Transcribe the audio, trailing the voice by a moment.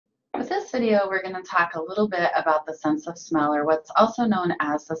this video, we're going to talk a little bit about the sense of smell, or what's also known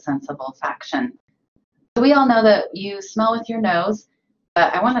as the sense of olfaction. So we all know that you smell with your nose,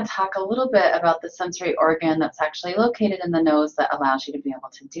 but I want to talk a little bit about the sensory organ that's actually located in the nose that allows you to be able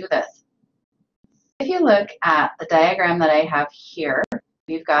to do this. If you look at the diagram that I have here,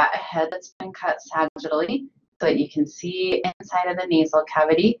 we've got a head that's been cut sagittally so that you can see inside of the nasal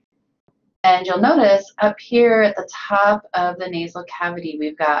cavity. And you'll notice up here at the top of the nasal cavity,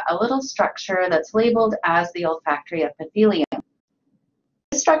 we've got a little structure that's labeled as the olfactory epithelium.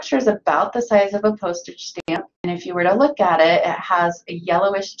 This structure is about the size of a postage stamp, and if you were to look at it, it has a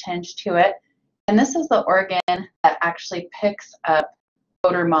yellowish tinge to it. And this is the organ that actually picks up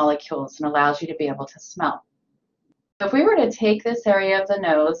odor molecules and allows you to be able to smell. So if we were to take this area of the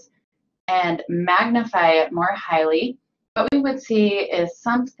nose and magnify it more highly, what we would see is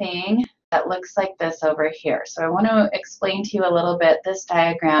something that looks like this over here. So I want to explain to you a little bit this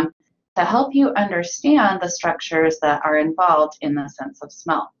diagram to help you understand the structures that are involved in the sense of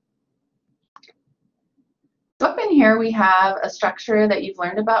smell. So up in here we have a structure that you've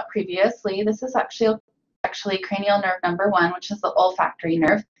learned about previously. This is actually cranial nerve number 1, which is the olfactory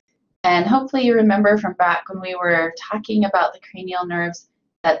nerve. And hopefully you remember from back when we were talking about the cranial nerves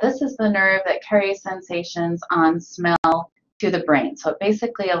that this is the nerve that carries sensations on smell to the brain. So it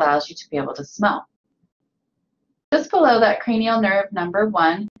basically allows you to be able to smell. Just below that cranial nerve number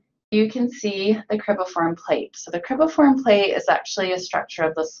 1, you can see the cribriform plate. So the cribriform plate is actually a structure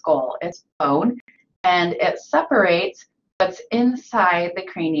of the skull. It's bone, and it separates what's inside the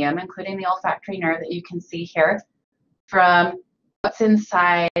cranium, including the olfactory nerve that you can see here, from what's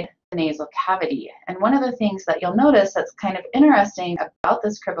inside the nasal cavity. And one of the things that you'll notice that's kind of interesting about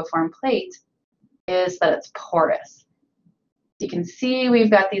this cribriform plate is that it's porous. You can see we've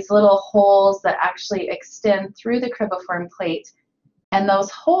got these little holes that actually extend through the cribriform plate, and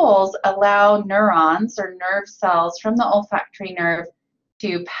those holes allow neurons or nerve cells from the olfactory nerve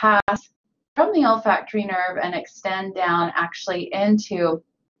to pass from the olfactory nerve and extend down actually into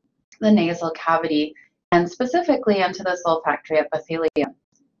the nasal cavity, and specifically into this olfactory epithelium.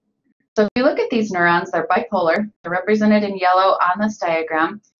 So if you look at these neurons, they're bipolar. They're represented in yellow on this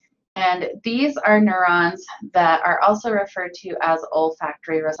diagram. And these are neurons that are also referred to as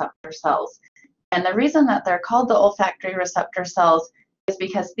olfactory receptor cells. And the reason that they're called the olfactory receptor cells is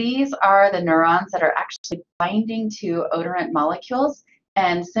because these are the neurons that are actually binding to odorant molecules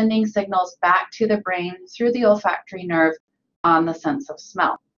and sending signals back to the brain through the olfactory nerve on the sense of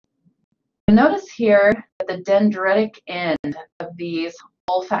smell. Notice here that the dendritic end of these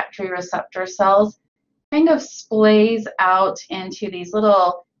olfactory receptor cells kind of splays out into these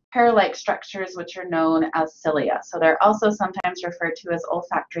little hair-like structures which are known as cilia. So they're also sometimes referred to as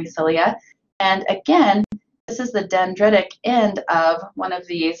olfactory cilia. And again, this is the dendritic end of one of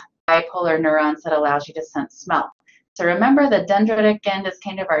these bipolar neurons that allows you to sense smell. So remember, the dendritic end is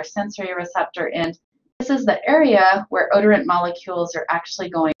kind of our sensory receptor end. This is the area where odorant molecules are actually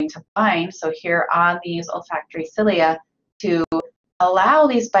going to bind, so here on these olfactory cilia, to allow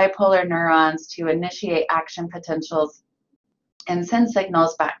these bipolar neurons to initiate action potentials and send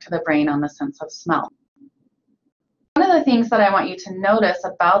signals back to the brain on the sense of smell. One of the things that I want you to notice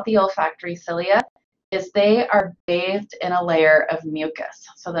about the olfactory cilia is they are bathed in a layer of mucus.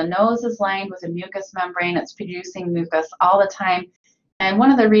 So the nose is lined with a mucous membrane. It's producing mucus all the time. And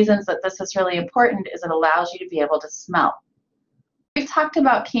one of the reasons that this is really important is it allows you to be able to smell. We've talked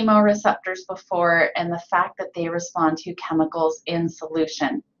about chemoreceptors before and the fact that they respond to chemicals in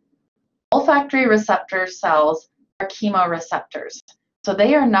solution. Olfactory receptor cells are chemoreceptors. So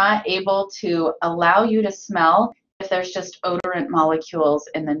they are not able to allow you to smell if there's just odorant molecules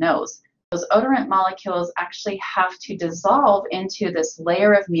in the nose. Those odorant molecules actually have to dissolve into this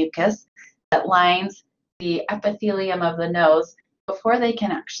layer of mucus that lines the epithelium of the nose before they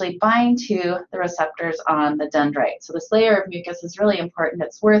can actually bind to the receptors on the dendrite. So this layer of mucus is really important.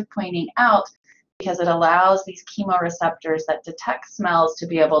 It's worth pointing out because it allows these chemoreceptors that detect smells to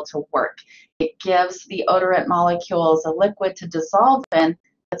be able to work. It gives the odorant molecules a liquid to dissolve in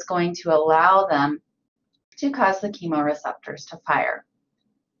that's going to allow them to cause the chemoreceptors to fire.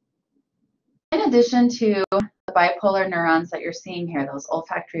 In addition to the bipolar neurons that you're seeing here, those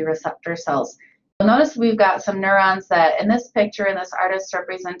olfactory receptor cells, you'll notice we've got some neurons that in this picture, in this artist's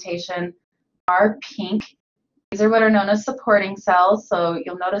representation, are pink. These are what are known as supporting cells, so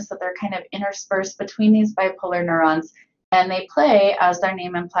you'll notice that they're kind of interspersed between these bipolar neurons, and they play, as their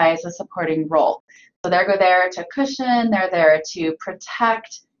name implies, a supporting role. So they're there to cushion, they're there to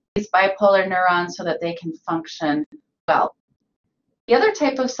protect these bipolar neurons so that they can function well. The other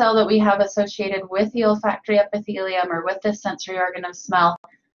type of cell that we have associated with the olfactory epithelium or with this sensory organ of smell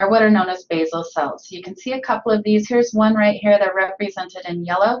are what are known as basal cells. So you can see a couple of these. Here's one right here. They're represented in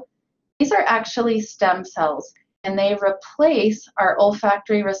yellow. These are actually stem cells, and they replace our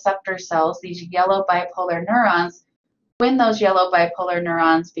olfactory receptor cells, these yellow bipolar neurons, when those yellow bipolar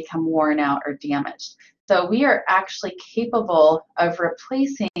neurons become worn out or damaged. So we are actually capable of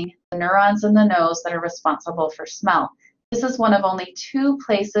replacing the neurons in the nose that are responsible for smell. This is one of only 2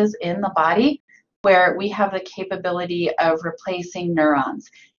 places in the body where we have the capability of replacing neurons.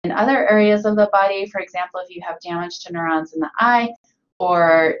 In other areas of the body, for example, if you have damage to neurons in the eye,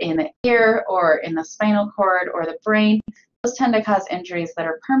 or in the ear, or in the spinal cord, or the brain, those tend to cause injuries that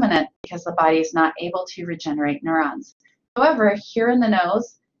are permanent because the body is not able to regenerate neurons. However, here in the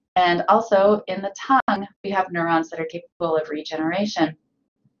nose and also in the tongue, we have neurons that are capable of regeneration.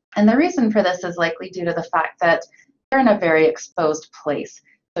 And the reason for this is likely due to the fact that they're in a very exposed place.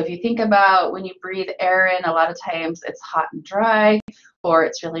 So if you think about when you breathe air in, a lot of times it's hot and dry, or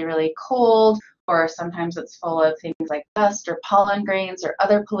it's really, really cold, or sometimes it's full of things like dust or pollen grains or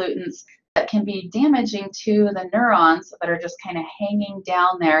other pollutants that can be damaging to the neurons that are just kind of hanging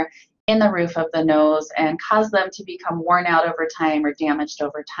down there in the roof of the nose and cause them to become worn out over time or damaged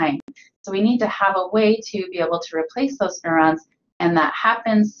over time. So we need to have a way to be able to replace those neurons, and that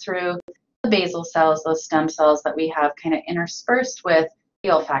happens through the basal cells, those stem cells that we have kind of interspersed with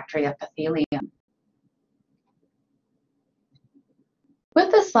the olfactory epithelium.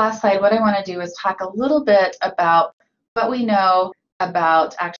 With this last slide, what I want to do is talk a little bit about what we know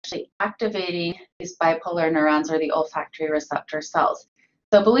about actually activating these bipolar neurons or the olfactory receptor cells.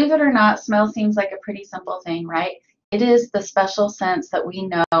 So believe it or not, smell seems like a pretty simple thing, right? It is the special sense that we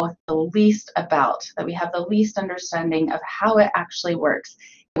know the least about, that we have the least understanding of how it actually works.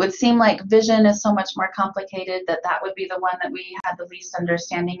 It would seem like vision is so much more complicated that that would be the one that we had the least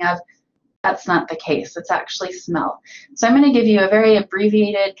understanding of. That's not the case. It's actually smell. So I'm going to give you a very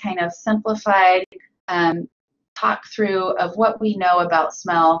abbreviated, kind of simplified talk through of what we know about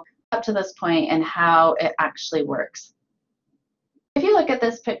smell up to this point and how it actually works. If you look at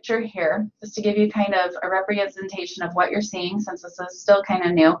this picture here, just to give you kind of a representation of what you're seeing, since this is still kind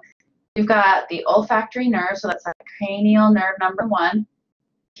of new, you've got the olfactory nerve, so that's that cranial nerve number 1.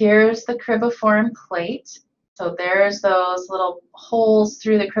 Here's the cribriform plate. So there's those little holes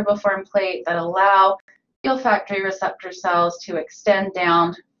through the cribriform plate that allow the olfactory receptor cells to extend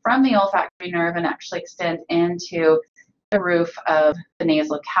down from the olfactory nerve and actually extend into the roof of the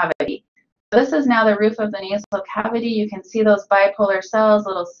nasal cavity. So this is now the roof of the nasal cavity. You can see those bipolar cells,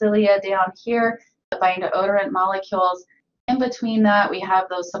 little cilia down here that bind to odorant molecules. In between that, we have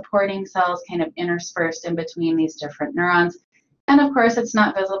those supporting cells kind of interspersed in between these different neurons. And of course, it's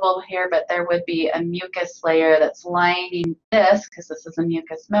not visible here, but there would be a mucus layer that's lining this, because this is a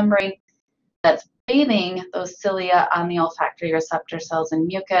mucous membrane, that's bathing those cilia on the olfactory receptor cells in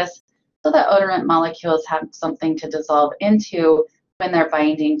mucus, so that odorant molecules have something to dissolve into when they're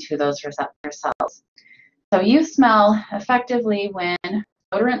binding to those receptor cells. So you smell effectively when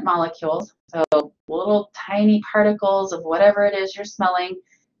odorant molecules, so little tiny particles of whatever it is you're smelling,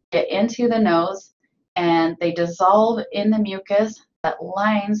 get into the nose, and they dissolve in the mucus that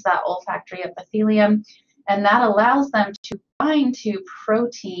lines that olfactory epithelium, and that allows them to bind to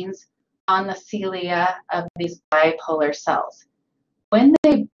proteins on the cilia of these bipolar cells. When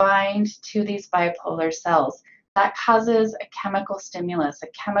they bind to these bipolar cells, that causes a chemical stimulus, a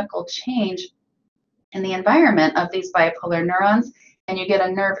chemical change in the environment of these bipolar neurons, and you get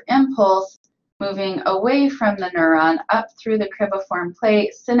a nerve impulse moving away from the neuron up through the cribriform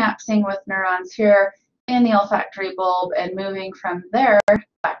plate, synapsing with neurons here in the olfactory bulb, and moving from there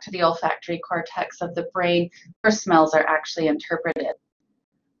back to the olfactory cortex of the brain where smells are actually interpreted.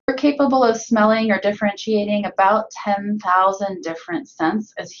 We're capable of smelling or differentiating about 10,000 different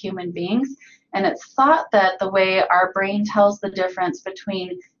scents as human beings, and it's thought that the way our brain tells the difference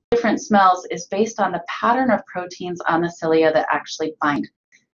between different smells is based on the pattern of proteins on the cilia that actually bind.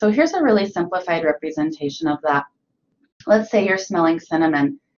 So here's a really simplified representation of that. Let's say you're smelling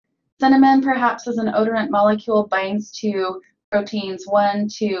cinnamon. Cinnamon, perhaps as an odorant molecule, binds to proteins 1,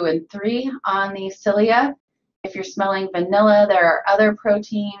 2, and 3 on the cilia. If you're smelling vanilla, there are other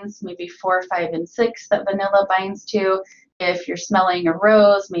proteins, maybe 4, 5, and 6 that vanilla binds to. If you're smelling a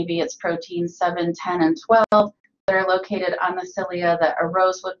rose, maybe it's proteins 7, 10, and 12 that are located on the cilia that a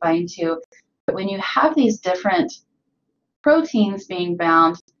rose would bind to. But when you have these different proteins being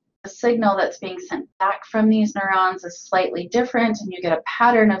bound, the signal that's being sent back from these neurons is slightly different, and you get a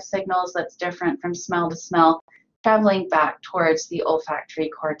pattern of signals that's different from smell to smell, traveling back towards the olfactory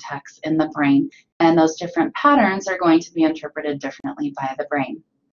cortex in the brain. And those different patterns are going to be interpreted differently by the brain.